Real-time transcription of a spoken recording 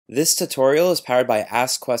This tutorial is powered by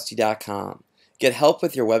AskQuesty.com. Get help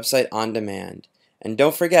with your website on demand. And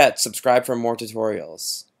don't forget, subscribe for more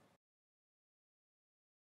tutorials.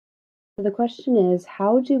 So the question is,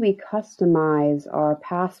 how do we customize our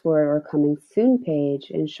password or coming soon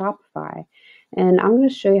page in Shopify? And I'm going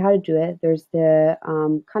to show you how to do it. There's the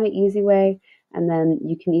kind of easy way, and then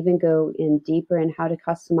you can even go in deeper in how to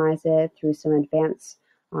customize it through some advanced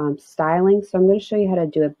styling. So I'm going to show you how to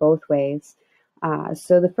do it both ways.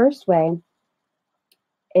 So the first way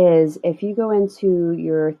is if you go into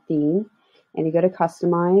your theme and you go to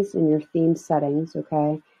customize in your theme settings,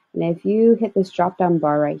 okay? And if you hit this drop down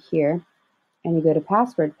bar right here and you go to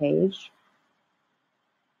password page,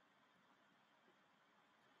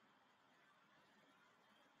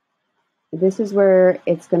 this is where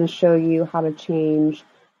it's going to show you how to change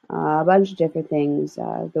a bunch of different things,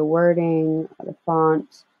 the wording, the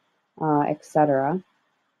font, etc.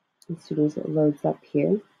 As soon as it loads up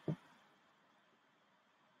here.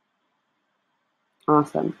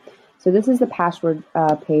 Awesome. So this is the password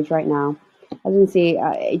page right now. As you can see,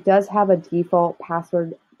 it does have a default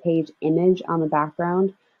password page image on the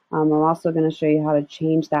background. I'm also going to show you how to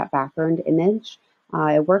change that background image.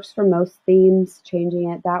 It works for most themes, changing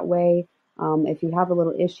it that way. If you have a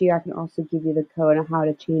little issue, I can also give you the code on how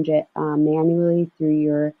to change it manually through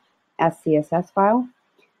your SCSS file.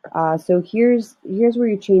 So here's where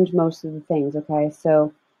you change most of the things, okay?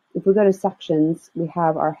 So if we go to sections, we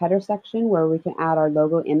have our header section where we can add our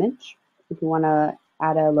logo image. If you want to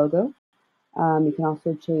add a logo, you can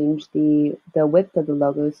also change the width of the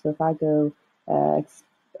logo. So if I go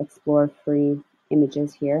explore free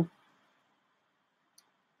images here,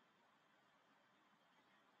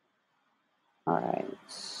 all right,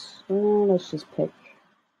 so let's just pick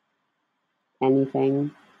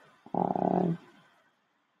anything.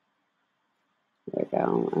 There we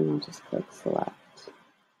go, and I'll just click select.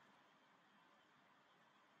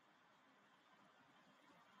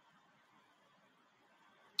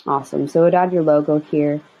 Awesome. So it would add your logo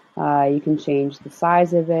here. You can change the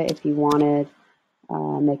size of it if you wanted,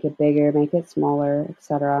 make it bigger, make it smaller,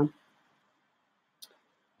 etc.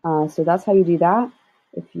 So that's how you do that.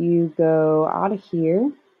 If you go out of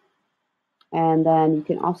here, and then you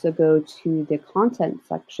can also go to the content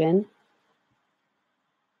section.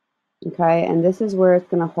 Okay, and this is where it's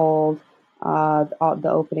going to hold the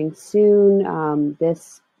opening soon.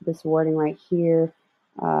 This wording right here.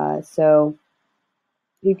 So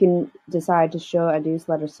you can decide to show a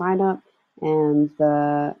newsletter sign up and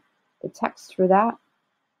the text for that.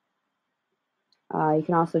 You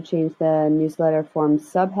can also change the newsletter form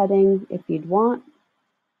subheading if you'd want.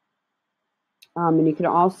 And you can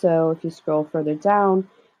also, if you scroll further down,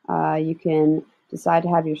 you can decide to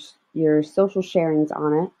have your social sharings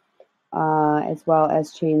on it, as well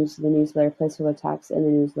as change the newsletter placeholder text and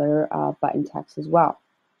the newsletter button text as well.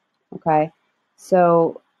 Okay,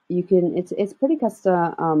 so you can it's pretty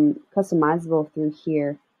customizable through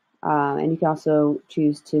here, and you can also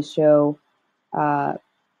choose to show the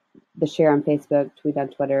share on Facebook, tweet on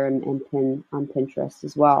Twitter, and pin on Pinterest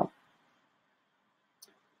as well.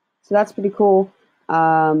 So that's pretty cool.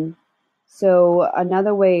 So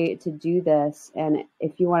another way to do this, and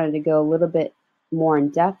if you wanted to go a little bit more in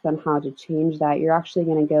depth on how to change that, you're actually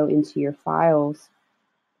going to go into your files.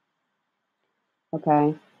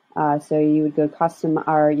 Okay, so you would go custom,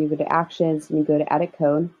 or you go to actions, and you go to edit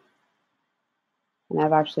code. And I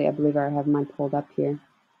believe I have mine pulled up here.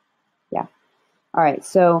 Yeah. All right.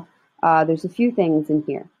 So there's a few things in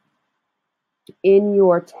here. In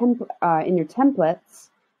your templates,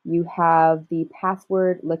 you have the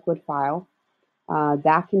password liquid file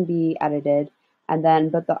that can be edited, and then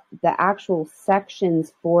but the actual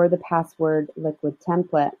sections for the password liquid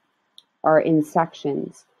template are in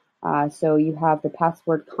sections. So you have the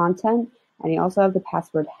password content, and you also have the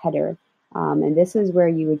password header, and this is where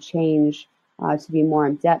you would change to be more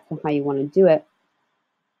in depth on how you want to do it.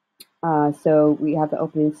 So we have the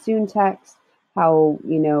opening soon text, how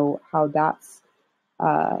that's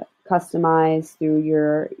customized through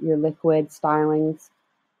your liquid stylings.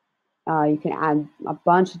 You can add a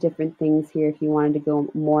bunch of different things here if you wanted to go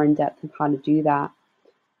more in depth of how to do that.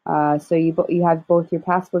 So you have both your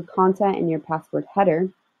password content and your password header.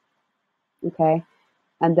 Okay,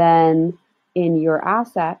 and then in your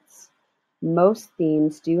assets, most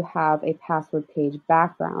themes do have a password page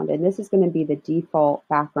background, and this is going to be the default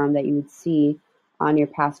background that you would see on your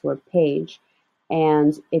password page.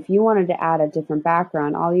 And if you wanted to add a different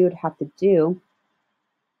background, all you would have to do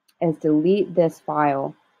is delete this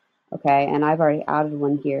file. Okay, and I've already added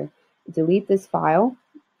one here. Delete this file,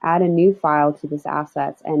 add a new file to this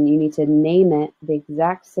assets, and you need to name it the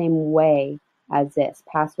exact same way as this,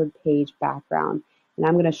 password page background. And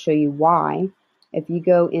I'm going to show you why. If you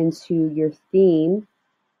go into your theme,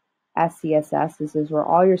 SCSS, this is where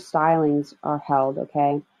all your stylings are held,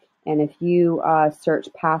 okay? And if you search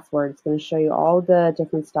password, it's going to show you all the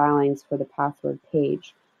different stylings for the password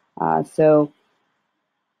page. So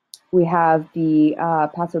we have the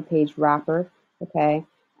password page wrapper, okay?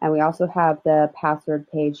 And we also have the password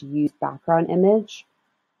page use background image.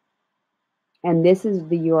 And this is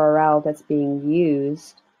the URL that's being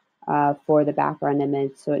used for the background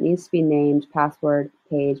image. So it needs to be named password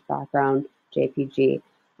page background JPG.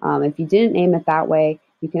 If you didn't name it that way,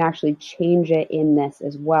 you can actually change it in this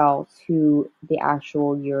as well to the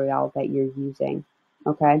actual URL that you're using,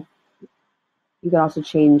 okay? You can also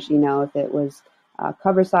change, if it was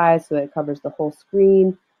cover size, so it covers the whole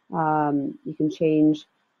screen. You can change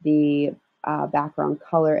the background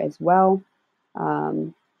color as well.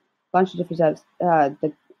 Bunch of different steps.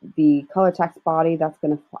 The color text body, that's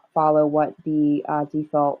going to follow what the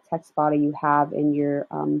default text body you have in your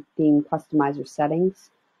theme customizer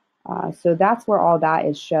settings. So that's where all that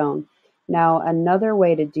is shown. Now, another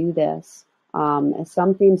way to do this, is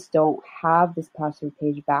some themes don't have this password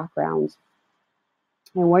page background.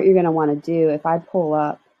 And what you're going to want to do, if I pull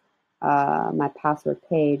up my password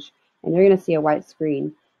page, and you're going to see a white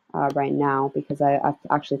screen right now because I've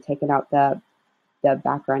actually taken out the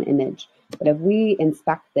background image. But if we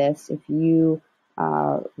inspect this, if you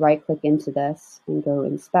right click into this and go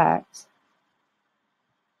inspect,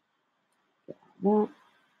 that,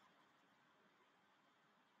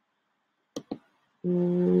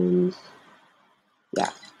 and yeah.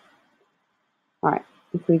 All right,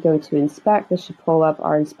 if we go to inspect, this should pull up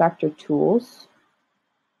our inspector tools.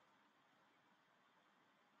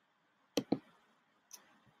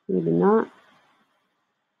 Maybe not.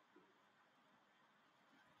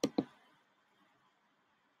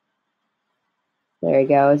 There you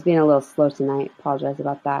go. It's being a little slow tonight. Apologize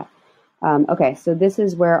about that. Okay, so this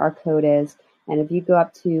is where our code is. And if you go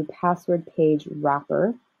up to password page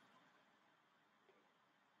wrapper,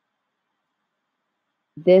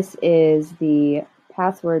 this is the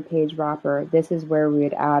password page wrapper. This is where we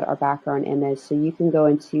would add our background image. So you can go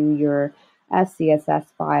into your SCSS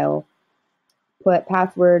file, put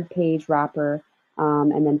password page wrapper,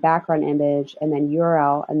 and then background image, and then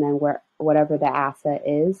URL, and then whatever the asset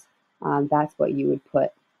is, that's what you would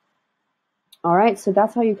put. All right, so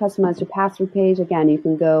that's how you customize your password page. Again, you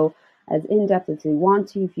can go as in-depth as you want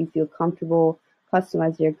to if you feel comfortable.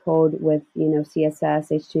 Customize your code with,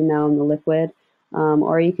 CSS, HTML, and the liquid.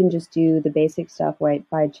 Or you can just do the basic stuff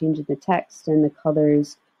by changing the text and the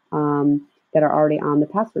colors that are already on the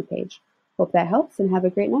password page. Hope that helps, and have a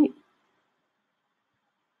great night.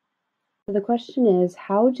 So the question is,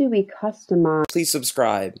 how do we customize? Please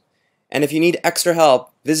subscribe. And if you need extra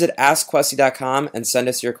help, visit AskQuesty.com and send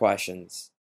us your questions.